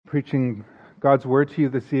preaching God's Word to you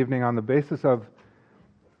this evening on the basis of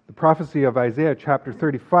the prophecy of Isaiah chapter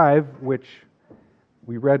 35, which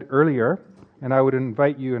we read earlier. And I would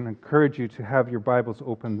invite you and encourage you to have your Bibles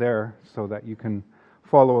open there so that you can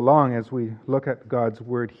follow along as we look at God's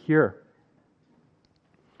Word here.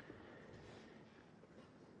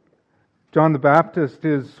 John the Baptist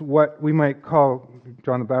is what we might call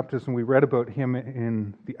John the Baptist, and we read about him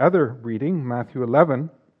in the other reading, Matthew 11,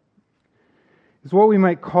 is what we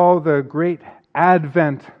might call the great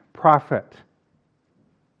Advent prophet.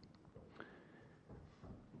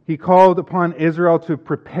 He called upon Israel to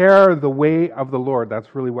prepare the way of the Lord.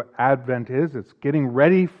 That's really what Advent is. It's getting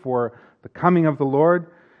ready for the coming of the Lord.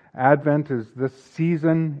 Advent is this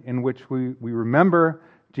season in which we remember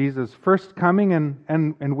Jesus' first coming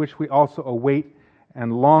and in which we also await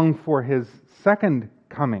and long for His second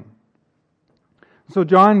coming. So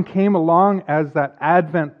John came along as that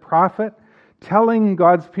Advent prophet, telling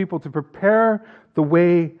God's people to prepare the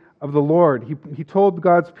way of the Lord. He told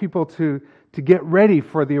God's people to get ready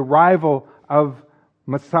for the arrival of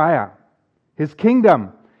Messiah. His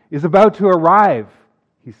kingdom is about to arrive,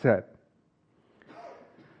 he said.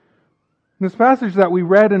 This passage that we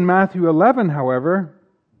read in Matthew 11, however,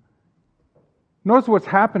 notice what's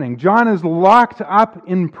happening. John is locked up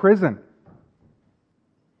in prison.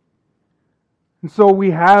 And so we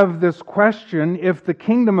have this question, if the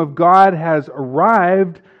kingdom of God has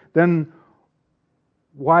arrived, then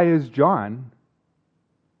why is John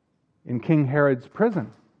in King Herod's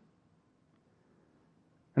prison?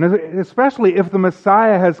 And especially if the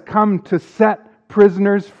Messiah has come to set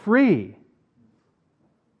prisoners free.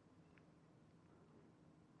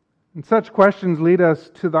 And such questions lead us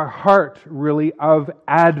to the heart, really, of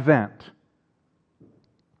Advent.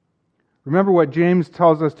 Remember what James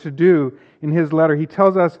tells us to do in his letter. He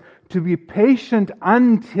tells us to be patient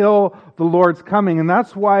until the Lord's coming. And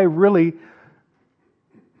that's why, really,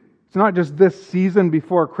 it's not just this season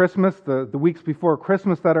before Christmas, the weeks before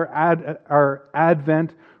Christmas that are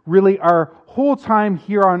Advent. Really, our whole time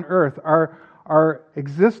here on earth, our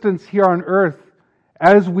existence here on earth,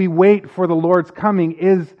 as we wait for the Lord's coming,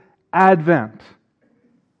 is Advent.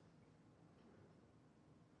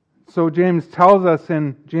 So James tells us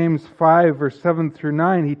in James 5, verse 7 through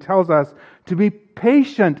 9, he tells us to be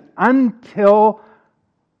patient until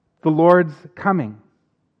the Lord's coming.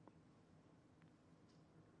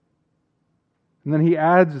 And then he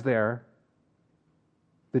adds there,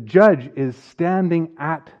 the judge is standing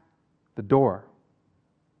at the door.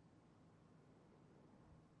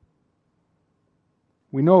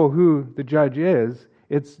 We know who the judge is.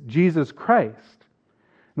 It's Jesus Christ.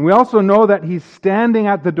 And we also know that He's standing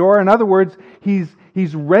at the door. In other words,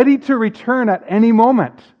 He's ready to return at any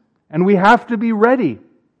moment. And we have to be ready.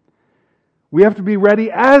 We have to be ready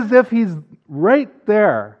as if He's right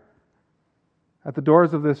there at the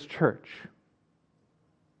doors of this church.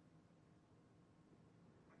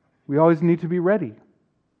 We always need to be ready.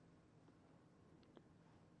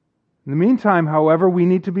 In the meantime, however, we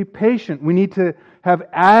need to be patient. We need to have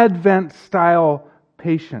Advent-style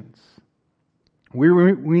patience.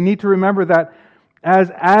 We need to remember that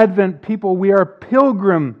as Advent people, we are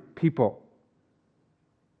pilgrim people.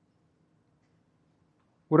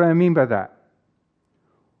 What do I mean by that?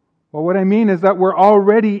 Well, what I mean is that we're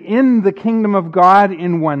already in the kingdom of God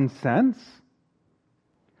in one sense,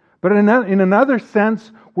 but in another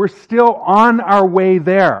sense, we're still on our way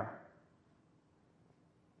there.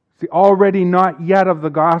 It's the already not yet of the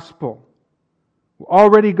gospel. We're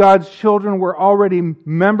already God's children, we're already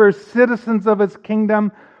members, citizens of His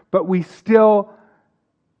kingdom, but we still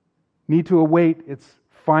need to await its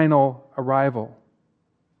final arrival.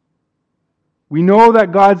 We know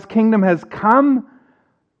that God's kingdom has come,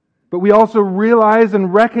 but we also realize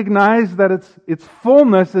and recognize that its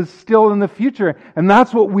fullness is still in the future, and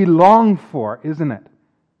that's what we long for, isn't it?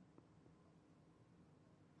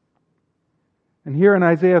 And here in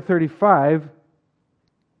Isaiah 35,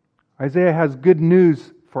 Isaiah has good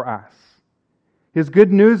news for us. His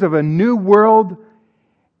good news of a new world,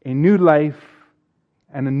 a new life,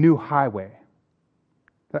 and a new highway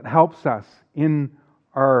that helps us in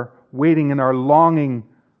our waiting and our longing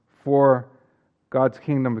for God's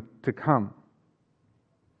kingdom to come.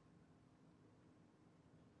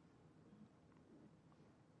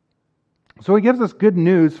 So he gives us good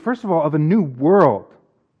news, first of all, of a new world.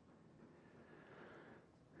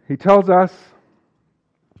 He tells us,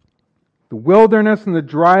 the wilderness and the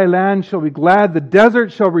dry land shall be glad. The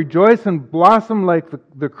desert shall rejoice and blossom like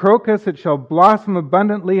the crocus. It shall blossom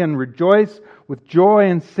abundantly and rejoice with joy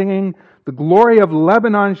and singing. The glory of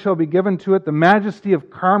Lebanon shall be given to it, the majesty of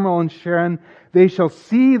Carmel and Sharon. They shall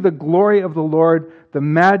see the glory of the Lord, the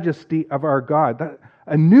majesty of our God.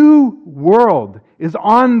 A new world is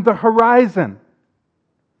on the horizon.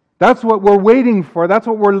 That's what we're waiting for. That's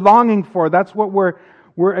what we're longing for. That's what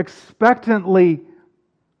we're expectantly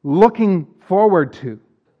looking forward to.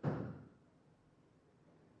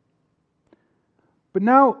 But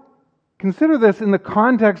now, consider this in the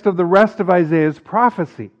context of the rest of Isaiah's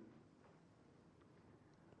prophecy.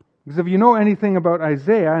 Because if you know anything about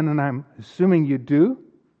Isaiah, and I'm assuming you do,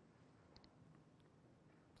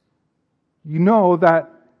 you know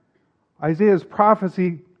that Isaiah's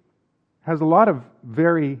prophecy has a lot of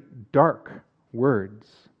very dark words.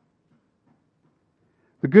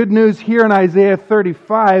 The good news here in Isaiah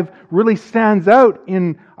 35 really stands out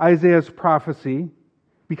in Isaiah's prophecy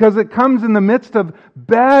because it comes in the midst of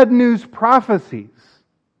bad news prophecies.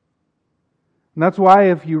 And that's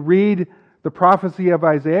why if you read the prophecy of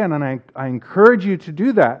Isaiah, and I encourage you to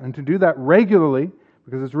do that, and to do that regularly,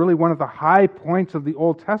 because it's really one of the high points of the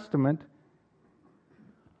Old Testament,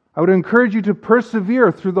 I would encourage you to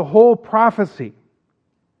persevere through the whole prophecy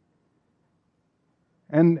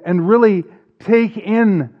and really take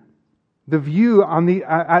in the view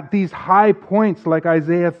at these high points like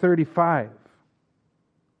Isaiah 35.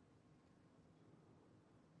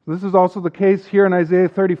 This is also the case here in Isaiah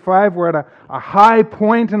 35. We're at a high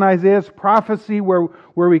point in Isaiah's prophecy where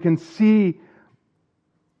we can see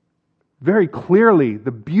very clearly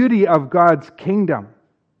the beauty of God's kingdom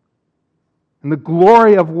and the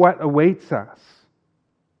glory of what awaits us.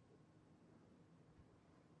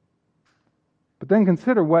 But then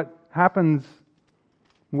consider what happens,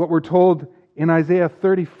 what we're told in Isaiah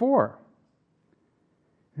 34.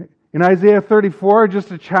 In Isaiah 34,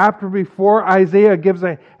 just a chapter before, Isaiah gives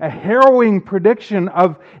a harrowing prediction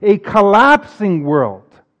of a collapsing world.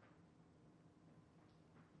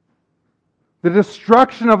 The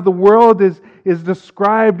destruction of the world is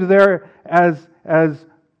described there as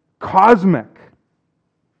cosmic.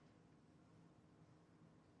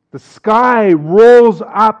 The sky rolls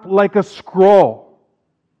up like a scroll.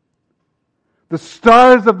 The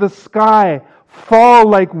stars of the sky fall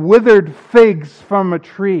like withered figs from a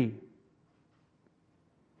tree.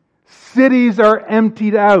 Cities are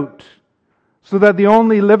emptied out, so that the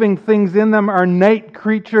only living things in them are night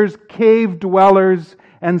creatures, cave dwellers,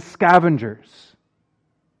 and scavengers.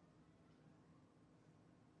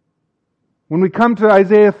 When we come to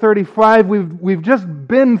Isaiah 35, we've just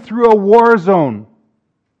been through a war zone.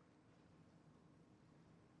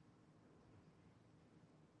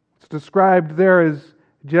 It's described there as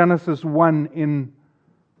Genesis 1 in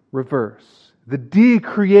reverse. The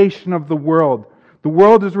decreation of the world. The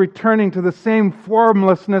world is returning to the same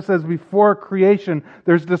formlessness as before creation.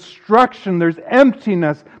 There's destruction, there's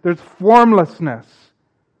emptiness, there's formlessness,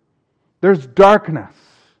 there's darkness.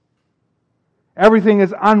 Everything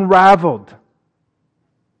is unraveled.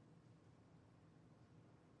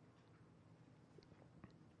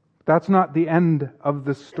 That's not the end of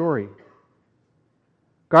the story.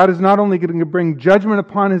 God is not only going to bring judgment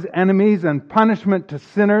upon His enemies and punishment to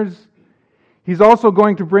sinners, He's also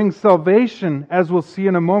going to bring salvation, as we'll see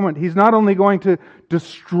in a moment. He's not only going to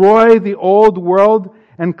destroy the old world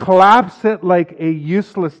and collapse it like a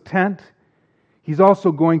useless tent, He's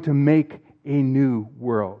also going to make a new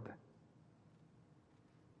world.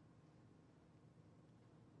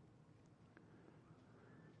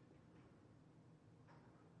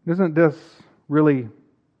 Isn't this really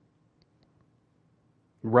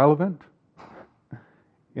relevant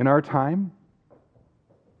in our time?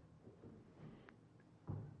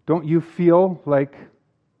 Don't you feel like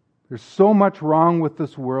there's so much wrong with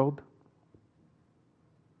this world?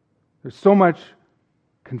 There's so much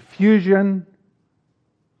confusion.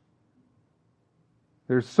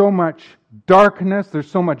 There's so much darkness. There's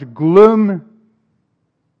so much gloom.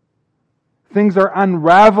 Things are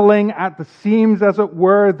unraveling at the seams, as it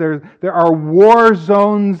were. There are war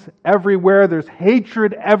zones everywhere. There's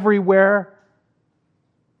hatred everywhere.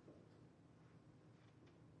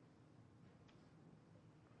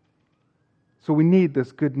 So we need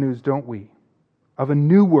this good news, don't we? Of a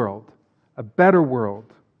new world, a better world.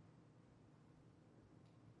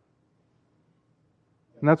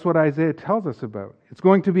 And that's what Isaiah tells us about. It's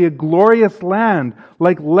going to be a glorious land,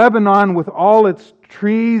 like Lebanon with all its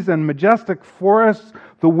trees and majestic forests,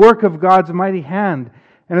 the work of God's mighty hand.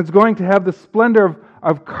 And it's going to have the splendor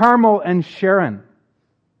of Carmel and Sharon.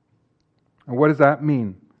 And what does that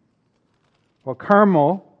mean? Well,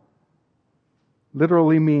 Carmel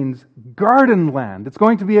literally means garden land. It's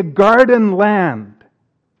going to be a garden land.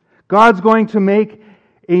 God's going to make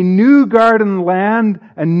a new garden land,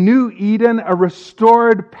 a new Eden, a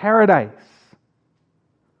restored paradise,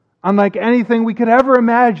 unlike anything we could ever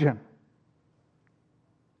imagine.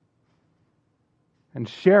 And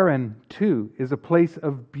Sharon, too, is a place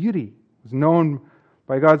of beauty. It's known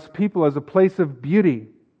by God's people as a place of beauty,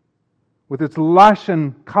 with its lush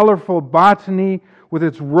and colorful botany, with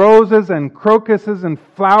its roses and crocuses and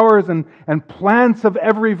flowers and plants of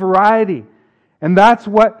every variety. And that's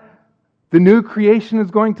what the new creation is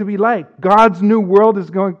going to be like. God's new world is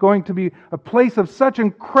going to be a place of such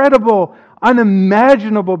incredible,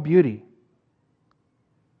 unimaginable beauty.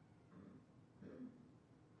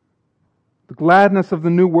 The gladness of the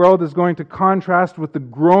new world is going to contrast with the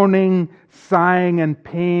groaning, sighing, and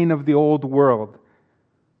pain of the old world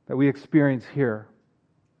that we experience here.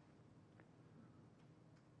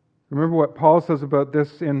 Remember what Paul says about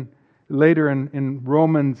this later in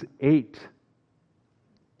Romans 8.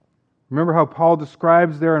 Remember how Paul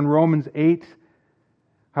describes there in Romans 8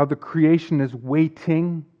 how the creation is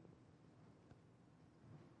waiting,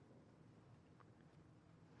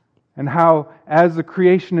 and how as the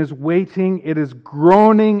creation is waiting, it is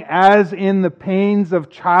groaning as in the pains of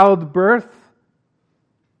childbirth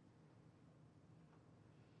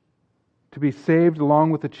to be saved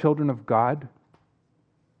along with the children of God.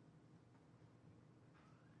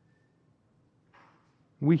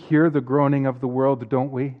 We hear the groaning of the world,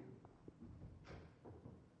 don't we?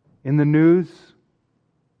 In the news,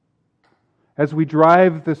 as we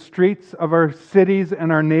drive the streets of our cities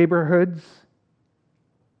and our neighborhoods,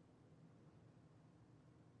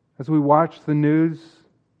 as we watch the news,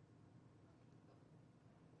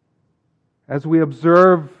 as we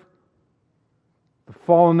observe the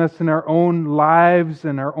fallenness in our own lives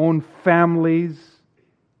and our own families,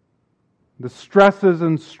 the stresses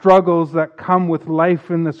and struggles that come with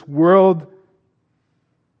life in this world,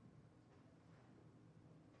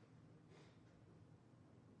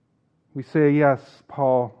 we say, yes,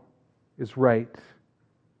 Paul is right.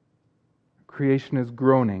 Creation is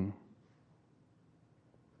groaning.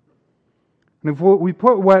 And if we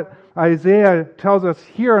put what Isaiah tells us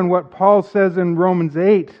here and what Paul says in Romans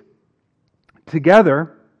 8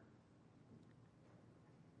 together,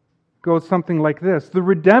 it goes something like this. The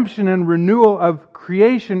redemption and renewal of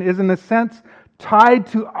creation is in a sense tied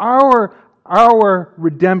to our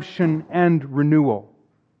redemption and renewal.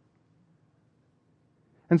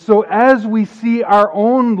 And so as we see our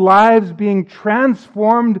own lives being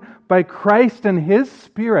transformed by Christ and His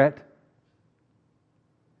Spirit,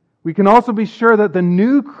 we can also be sure that the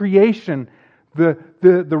new creation, the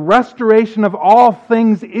restoration of all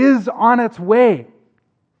things is on its way.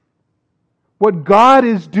 What God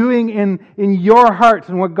is doing in your heart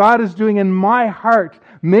and what God is doing in my heart,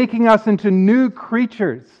 making us into new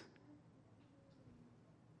creatures,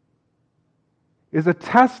 is a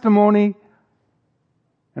testimony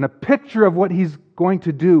and a picture of what He's going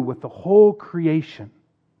to do with the whole creation.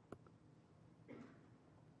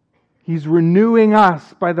 He's renewing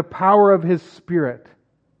us by the power of His Spirit.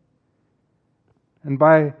 And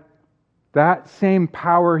by that same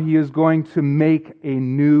power, He is going to make a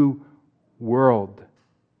new world.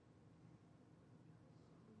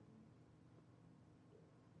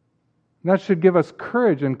 And that should give us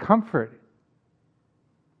courage and comfort.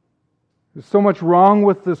 There's so much wrong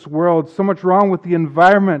with this world, so much wrong with the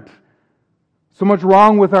environment, so much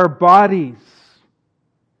wrong with our bodies.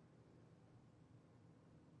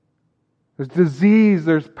 There's disease,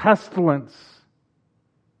 there's pestilence,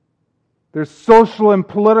 there's social and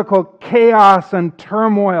political chaos and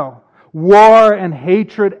turmoil, war and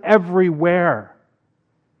hatred everywhere.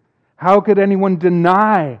 How could anyone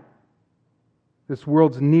deny this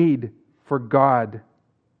world's need for God,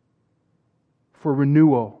 for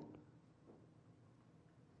renewal,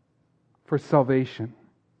 for salvation?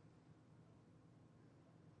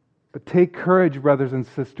 But take courage, brothers and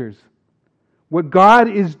sisters. What God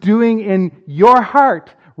is doing in your heart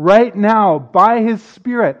right now by His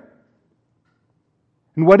Spirit,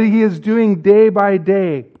 and what He is doing day by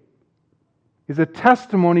day, is a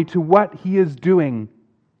testimony to what He is doing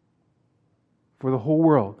for the whole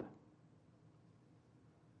world.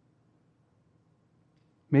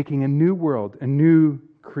 Making a new world, a new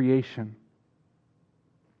creation.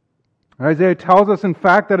 And Isaiah tells us, in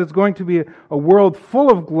fact, that it's going to be a world full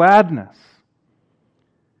of gladness.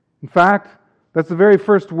 In fact, that's the very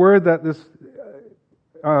first word that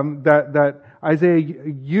that Isaiah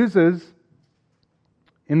uses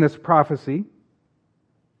in this prophecy.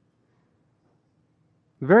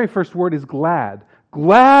 The very first word is glad.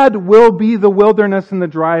 Glad will be the wilderness and the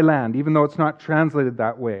dry land, even though it's not translated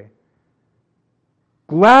that way.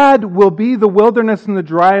 Glad will be the wilderness and the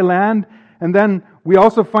dry land. And then we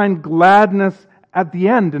also find gladness at the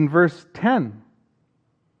end in verse 10.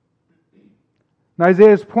 And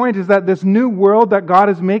Isaiah's point is that this new world that God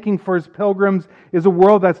is making for His pilgrims is a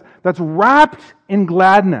world that's wrapped in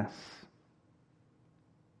gladness.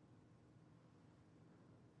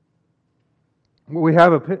 What we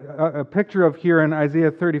have a picture of here in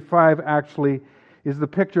Isaiah 35 actually is the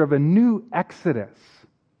picture of a new Exodus.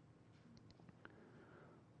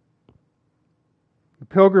 The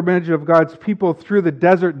pilgrimage of God's people through the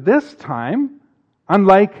desert this time,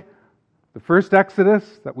 unlike the first Exodus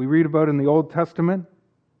that we read about in the Old Testament,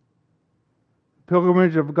 the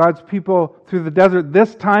pilgrimage of God's people through the desert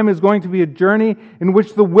this time is going to be a journey in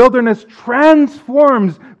which the wilderness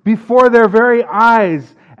transforms before their very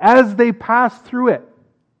eyes as they pass through it.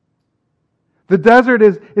 The desert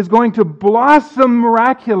is going to blossom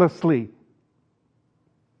miraculously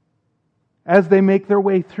as they make their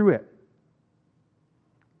way through it.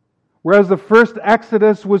 Whereas the first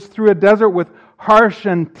Exodus was through a desert with harsh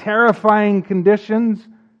and terrifying conditions.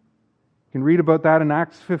 You can read about that in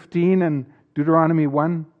Acts 15 and Deuteronomy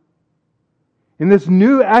 1. In this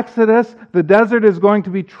new Exodus, the desert is going to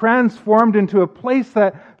be transformed into a place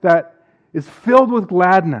that is filled with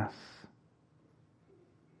gladness.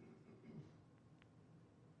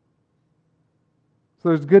 So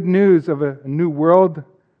there's good news of a new world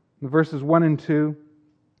in verses 1 and 2.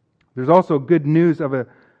 There's also good news of a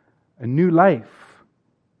new life.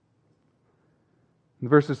 In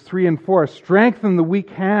verses 3 and 4, strengthen the weak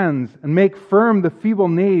hands and make firm the feeble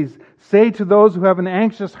knees. Say to those who have an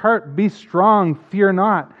anxious heart, be strong, fear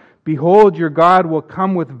not. Behold, your God will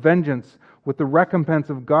come with vengeance. With the recompense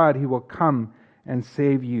of God, He will come and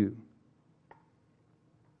save you.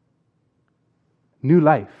 New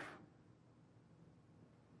life.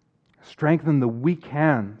 Strengthen the weak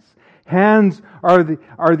hands. Hands are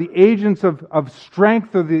the agents of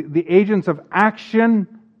strength, or the agents of action.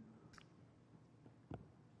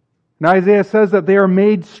 And Isaiah says that they are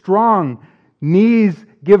made strong. Knees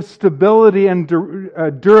give stability and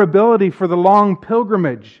durability for the long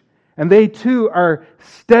pilgrimage. And they too are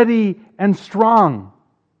steady and strong.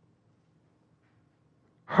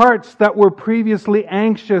 Hearts that were previously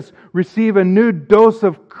anxious receive a new dose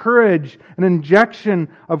of courage, an injection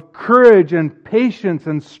of courage and patience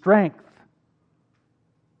and strength.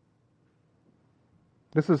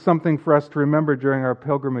 This is something for us to remember during our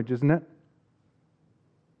pilgrimage, isn't it?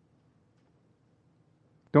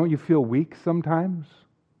 Don't you feel weak sometimes?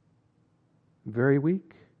 Very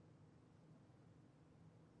weak?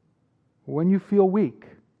 When you feel weak,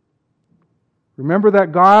 remember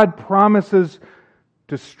that God promises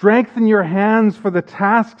to strengthen your hands for the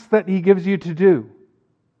tasks that He gives you to do.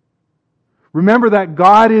 Remember that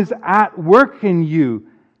God is at work in you,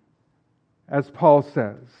 as Paul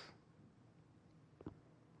says.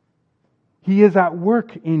 He is at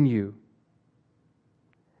work in you.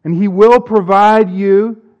 And He will provide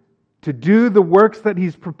you to do the works that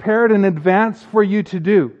He's prepared in advance for you to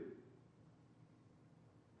do.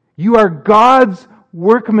 You are God's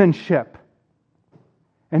workmanship.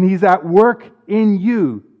 And He's at work in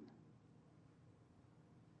you.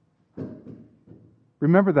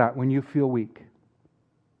 Remember that when you feel weak.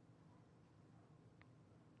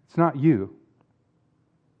 It's not you.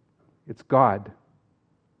 It's God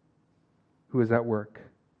who is at work.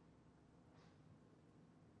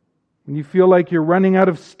 When you feel like you're running out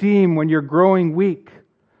of steam, when you're growing weak,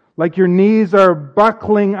 like your knees are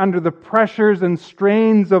buckling under the pressures and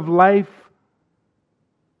strains of life,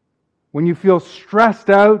 when you feel stressed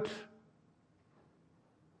out,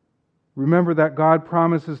 remember that God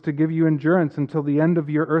promises to give you endurance until the end of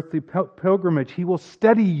your earthly pilgrimage. He will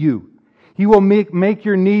steady you. He will make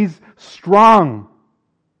your knees strong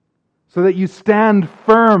so that you stand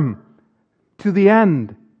firm to the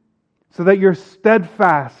end, so that you're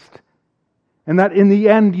steadfast, and that in the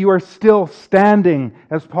end you are still standing,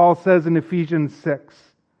 as Paul says in Ephesians 6,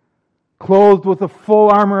 clothed with the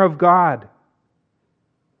full armor of God.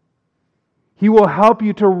 He will help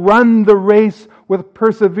you to run the race with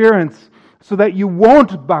perseverance so that you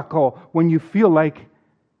won't buckle when you feel like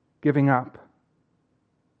giving up.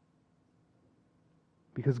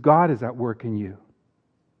 Because God is at work in you.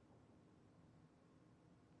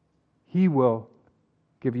 He will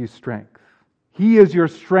give you strength. He is your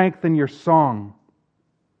strength and your song.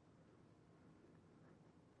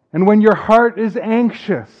 And when your heart is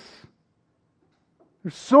anxious,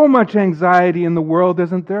 there's so much anxiety in the world,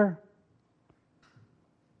 isn't there?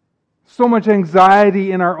 So much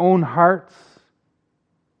anxiety in our own hearts.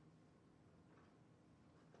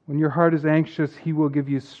 When your heart is anxious, He will give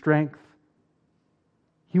you strength.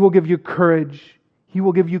 He will give you courage. He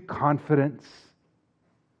will give you confidence.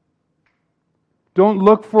 Don't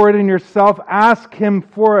look for it in yourself. Ask Him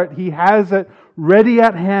for it. He has it ready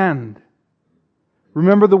at hand.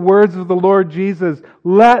 Remember the words of the Lord Jesus.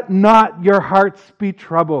 Let not your hearts be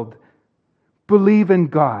troubled. Believe in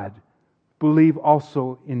God. Believe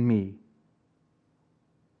also in me.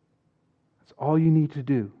 That's all you need to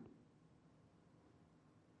do.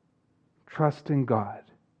 Trust in God.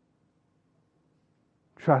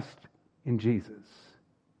 Trust in Jesus.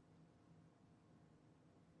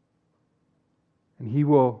 And He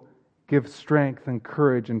will give strength and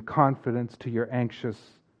courage and confidence to your anxious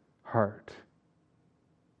heart.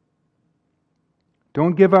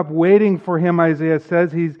 Don't give up waiting for Him, Isaiah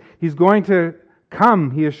says. He's going to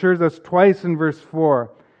come. He assures us twice in verse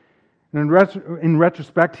 4. And in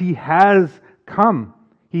retrospect, He has come.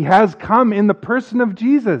 He has come in the person of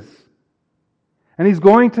Jesus. And He's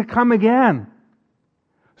going to come again.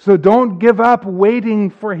 So don't give up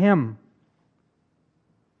waiting for Him.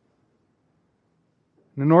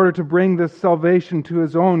 And in order to bring this salvation to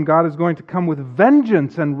His own, God is going to come with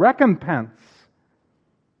vengeance and recompense.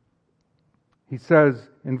 He says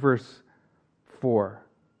in verse 4.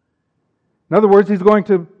 In other words, He's going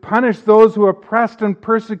to punish those who oppressed and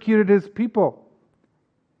persecuted His people.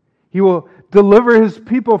 He will deliver His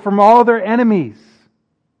people from all their enemies.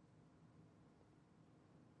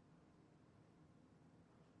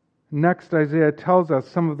 Next, Isaiah tells us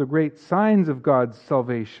some of the great signs of God's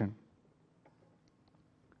salvation.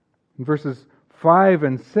 In verses 5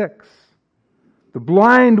 and 6, the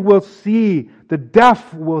blind will see, the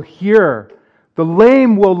deaf will hear, the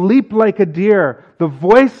lame will leap like a deer, the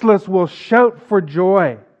voiceless will shout for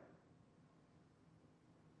joy.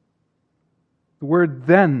 The word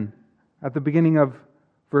then at the beginning of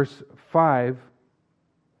verse 5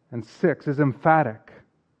 and 6 is emphatic.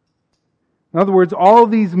 In other words, all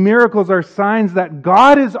these miracles are signs that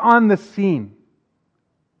God is on the scene.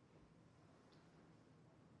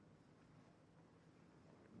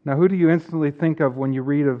 Now, who do you instantly think of when you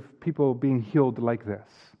read of people being healed like this?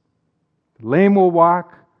 The lame will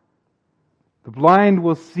walk, the blind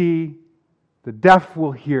will see, the deaf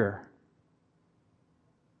will hear.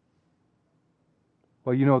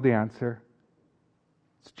 Well, you know the answer.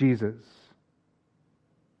 It's Jesus.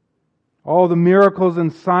 All the miracles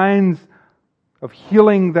and signs of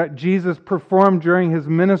healing that Jesus performed during His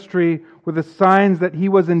ministry were the signs that He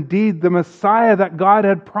was indeed the Messiah that God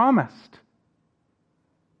had promised.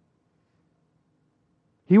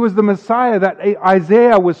 He was the Messiah that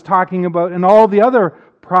Isaiah was talking about and all the other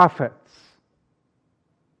prophets.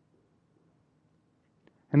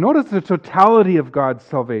 And notice the totality of God's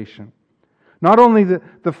salvation. Not only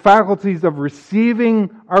the faculties of receiving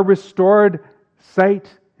are restored, sight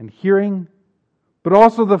and hearing, but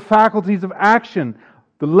also the faculties of action,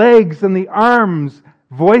 the legs and the arms,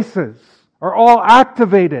 voices, are all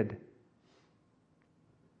activated.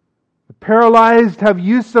 The paralyzed have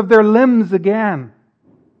use of their limbs again.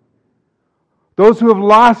 Those who have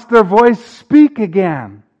lost their voice speak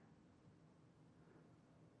again.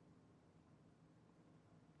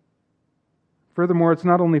 Furthermore, it's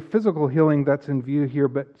not only physical healing that's in view here,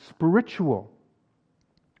 but spiritual.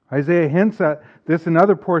 Isaiah hints at this in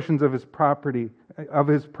other portions of his prophecy.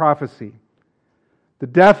 The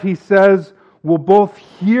deaf, he says, will both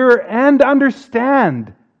hear and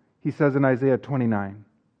understand, he says in Isaiah 29.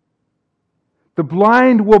 The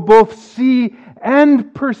blind will both see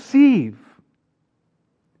and perceive.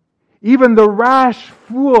 Even the rash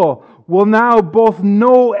fool will now both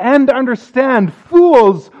know and understand.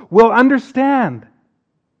 Fools will understand.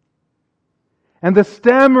 And the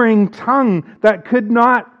stammering tongue that could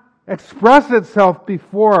not express itself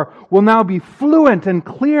before will now be fluent and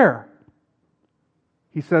clear,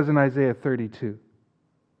 he says in Isaiah 32.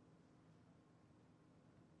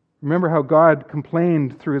 Remember how God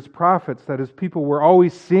complained through His prophets that His people were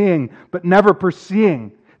always seeing but never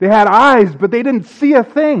perceiving. They had eyes, but they didn't see a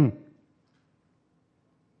thing.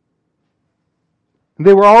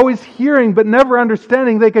 They were always hearing, but never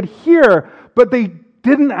understanding. They could hear, but they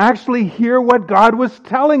didn't actually hear what God was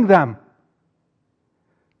telling them.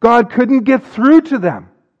 God couldn't get through to them.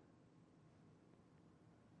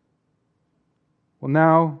 Well,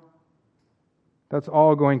 now, that's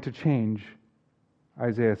all going to change,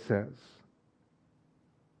 Isaiah says.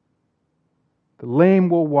 The lame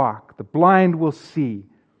will walk, the blind will see,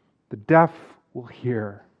 the deaf will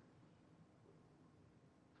hear.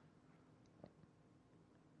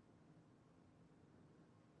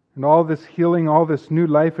 And all this healing, all this new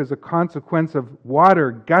life is a consequence of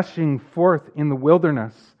water gushing forth in the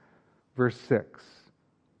wilderness. Verse 6.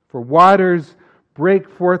 For waters break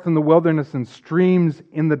forth in the wilderness and streams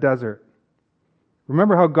in the desert.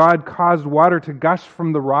 Remember how God caused water to gush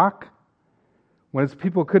from the rock when His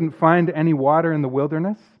people couldn't find any water in the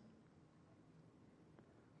wilderness?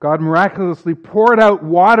 God miraculously poured out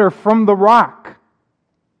water from the rock.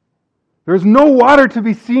 There's no water to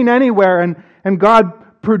be seen anywhere, and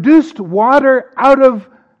God produced water out of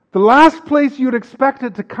the last place you'd expect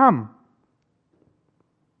it to come.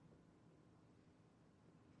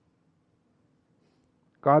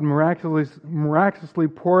 God miraculously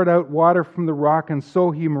poured out water from the rock, and so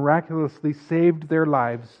He miraculously saved their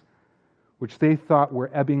lives, which they thought were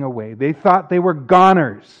ebbing away. They thought they were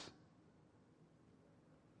goners.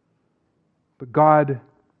 But God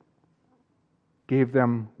gave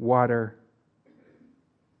them water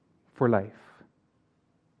for life.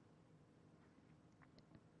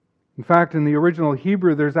 In fact, in the original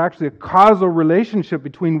Hebrew, there's actually a causal relationship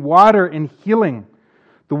between water and healing.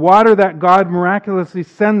 The water that God miraculously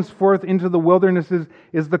sends forth into the wildernesses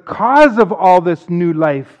is the cause of all this new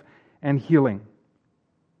life and healing.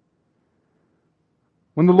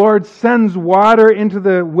 When the Lord sends water into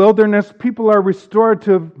the wilderness, people are restored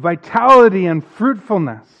to vitality and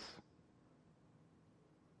fruitfulness.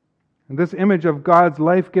 And this image of God's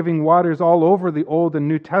life-giving water is all over the Old and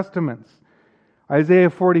New Testaments. Isaiah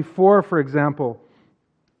 44, for example,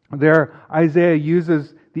 there Isaiah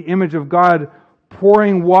uses the image of God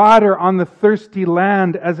pouring water on the thirsty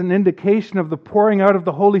land as an indication of the pouring out of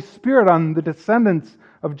the Holy Spirit on the descendants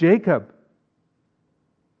of Jacob.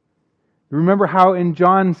 Remember how in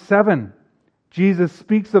John 7, Jesus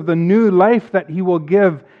speaks of the new life that He will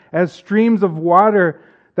give as streams of water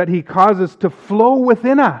that He causes to flow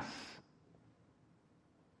within us.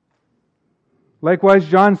 Likewise,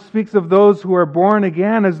 John speaks of those who are born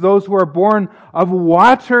again as those who are born of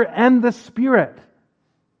water and the Spirit.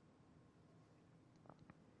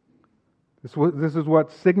 This is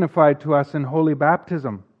what's signified to us in holy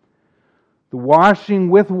baptism. The washing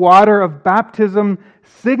with water of baptism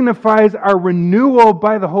signifies our renewal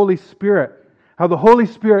by the Holy Spirit. How the Holy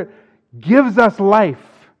Spirit gives us life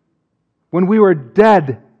when we were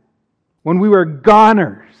dead, when we were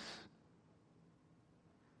goners.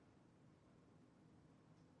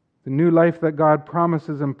 The new life that God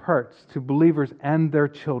promises imparts to believers and their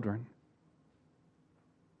children.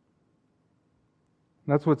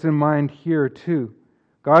 That's what's in mind here too.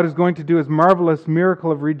 God is going to do His marvelous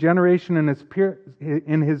miracle of regeneration in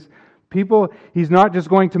His people. He's not just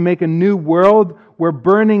going to make a new world where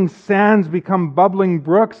burning sands become bubbling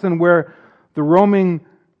brooks and where the roaming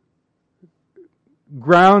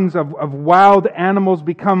grounds of wild animals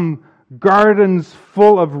become gardens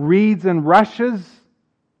full of reeds and rushes.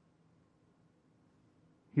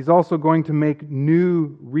 He's also going to make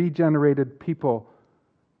new regenerated people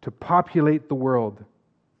to populate the world.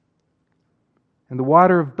 And the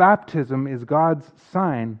water of baptism is God's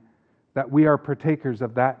sign that we are partakers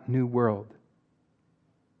of that new world.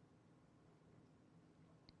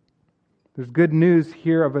 There's good news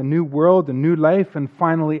here of a new world, a new life, and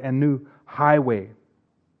finally a new highway.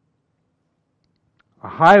 A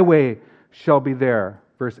highway shall be there,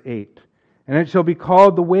 verse 8, and it shall be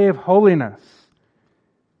called the way of holiness.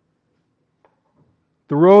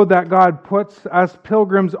 The road that God puts us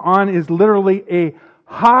pilgrims on is literally a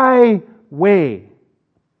highway.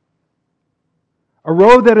 A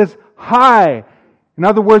road that is high. In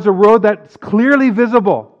other words, a road that's clearly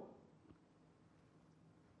visible.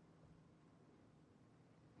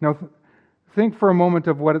 Now, think for a moment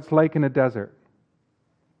of what it's like in a desert.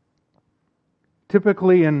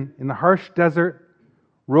 Typically, in the harsh desert,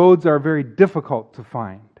 roads are very difficult to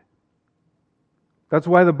find. That's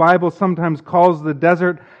why the Bible sometimes calls the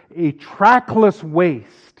desert a trackless waste.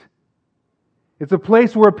 It's a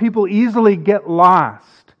place where people easily get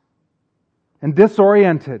lost and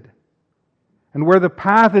disoriented, and where the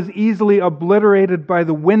path is easily obliterated by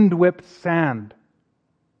the wind-whipped sand.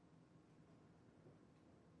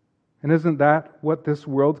 And isn't that what this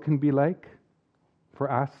world can be like for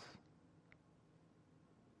us?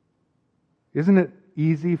 Isn't it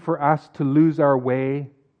easy for us to lose our way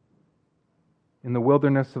in the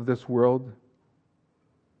wilderness of this world?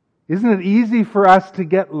 Isn't it easy for us to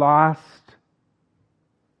get lost?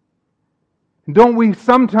 And don't we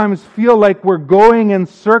sometimes feel like we're going in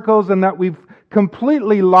circles and that we've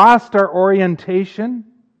completely lost our orientation?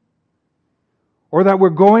 Or that we're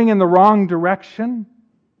going in the wrong direction?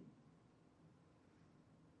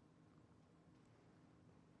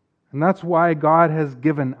 And that's why God has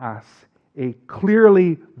given us a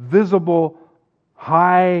clearly visible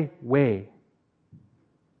highway.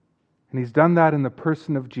 And He's done that in the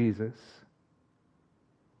person of Jesus.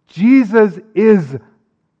 Jesus is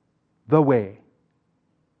the way,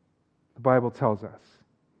 the Bible tells us.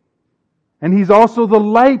 And He's also the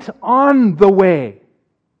light on the way.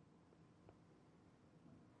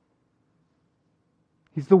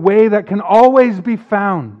 He's the way that can always be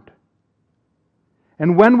found.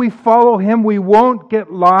 And when we follow Him, we won't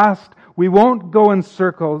get lost. We won't go in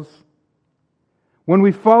circles. When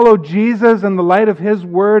we follow Jesus and the light of His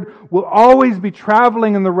Word, we'll always be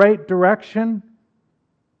traveling in the right direction.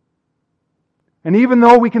 And even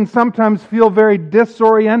though we can sometimes feel very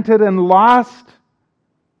disoriented and lost,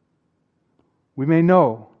 we may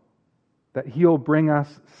know that He'll bring us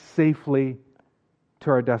safely to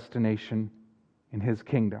our destination in His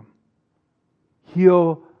kingdom.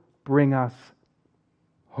 He'll bring us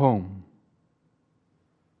home.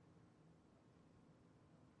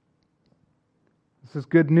 This is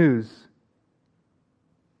good news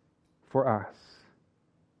for us.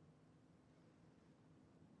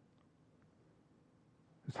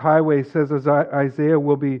 This highway, says as Isaiah,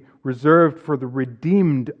 will be reserved for the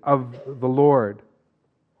redeemed of the Lord,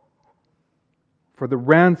 for the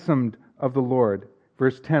ransomed of the Lord.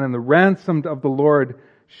 Verse 10, and the ransomed of the Lord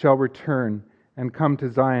shall return and come to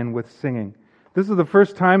Zion with singing. This is the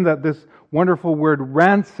first time that this wonderful word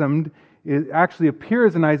ransomed actually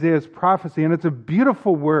appears in Isaiah's prophecy, and it's a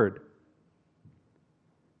beautiful word.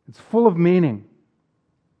 It's full of meaning.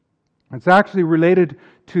 It's actually related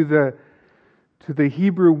to the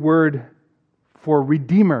Hebrew word for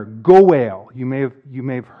redeemer, goel. You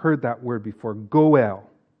may have heard that word before, goel.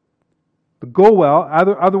 The goel,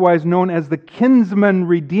 otherwise known as the kinsman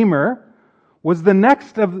redeemer, was the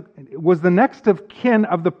next of kin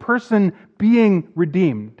of the person being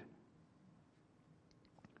redeemed.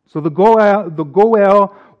 So the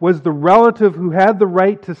goel was the relative who had the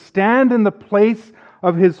right to stand in the place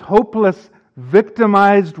of his hopeless,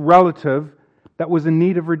 victimized relative that was in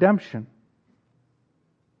need of redemption.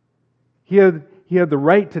 He had the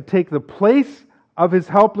right to take the place of his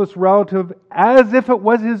helpless relative as if it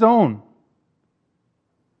was his own,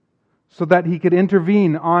 so that he could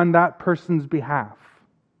intervene on that person's behalf.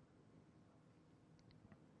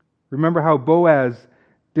 Remember how Boaz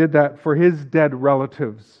did that for his dead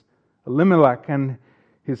relatives, Elimelech and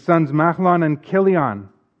his sons Mahlon and Chilion,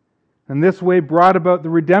 and this way brought about the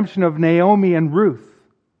redemption of Naomi and Ruth.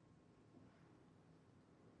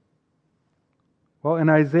 Well, in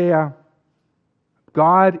Isaiah,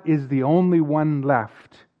 God is the only one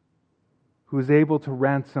left who is able to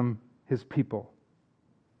ransom His people.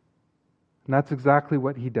 And that's exactly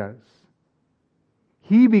what He does.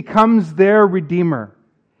 He becomes their Redeemer.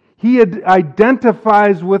 He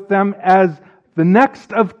identifies with them as the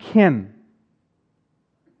next of kin,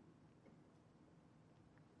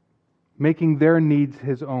 making their needs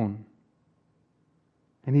His own.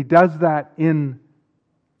 And He does that in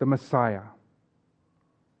the Messiah.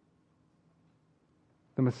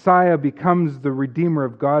 The Messiah becomes the Redeemer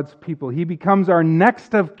of God's people. He becomes our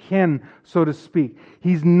next of kin, so to speak.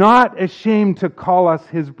 He's not ashamed to call us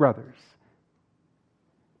His brothers,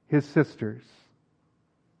 His sisters.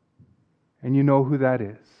 And you know who that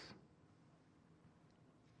is.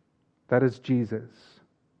 That is Jesus.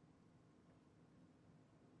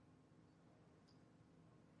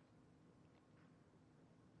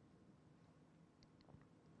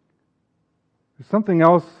 There's something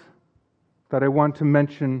else that I want to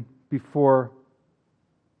mention before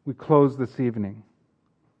we close this evening.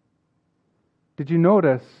 Did you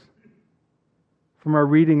notice from our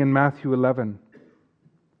reading in Matthew 11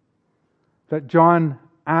 that John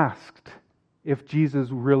asked if Jesus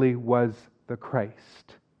really was the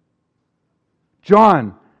Christ?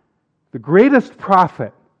 John, the greatest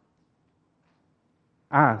prophet,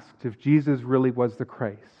 asked if Jesus really was the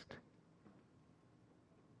Christ.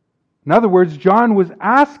 In other words, John was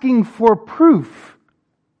asking for proof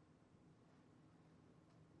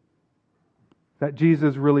that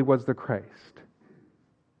Jesus really was the Christ.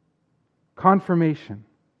 Confirmation.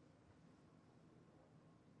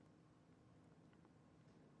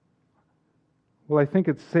 Well, I think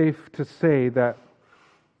it's safe to say that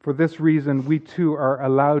for this reason, we too are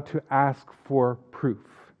allowed to ask for proof.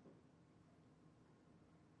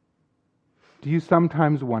 Do you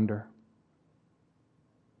sometimes wonder?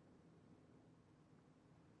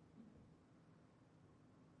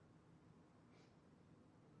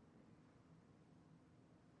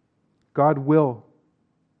 God will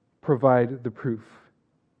provide the proof.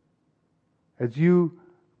 As you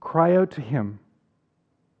cry out to Him,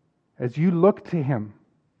 as you look to Him,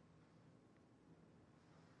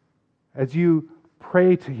 as you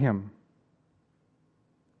pray to Him,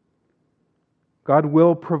 God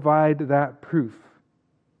will provide that proof.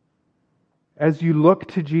 As you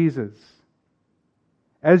look to Jesus,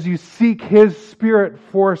 as you seek His Spirit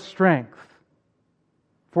for strength,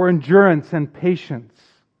 for endurance and patience,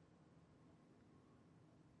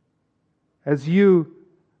 as you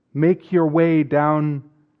make your way down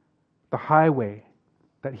the highway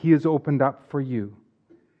that He has opened up for you.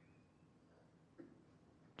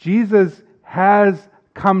 Jesus has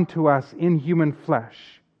come to us in human flesh.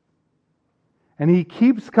 And He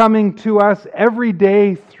keeps coming to us every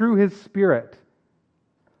day through His Spirit,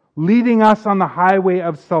 leading us on the highway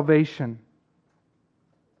of salvation.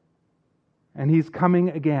 And He's coming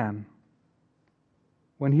again,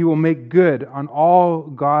 when He will make good on all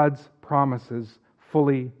God's promises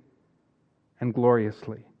fully and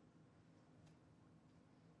gloriously.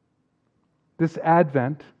 This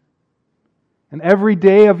Advent, and every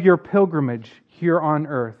day of your pilgrimage here on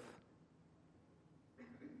earth,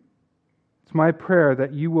 it's my prayer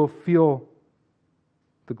that you will feel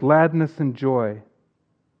the gladness and joy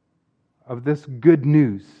of this good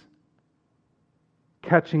news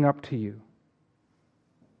catching up to you.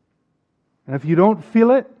 And if you don't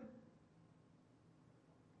feel it,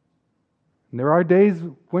 and there are days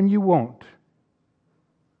when you won't,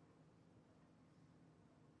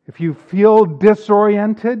 if you feel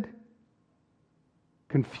disoriented,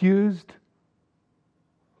 confused,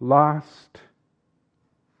 lost,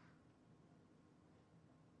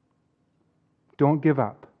 don't give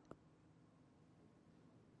up.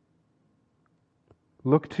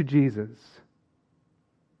 Look to Jesus.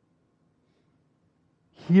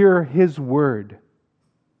 Hear His word.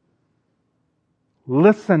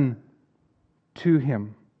 Listen to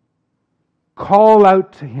Him. Call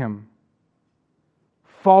out to Him.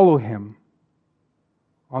 Follow Him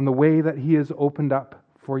on the way that He has opened up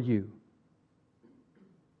for you.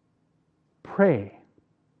 Pray.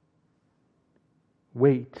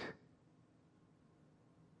 Wait.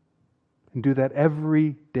 And do that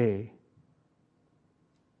every day.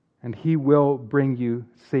 And He will bring you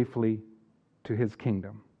safely to His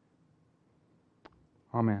kingdom.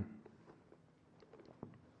 Amen.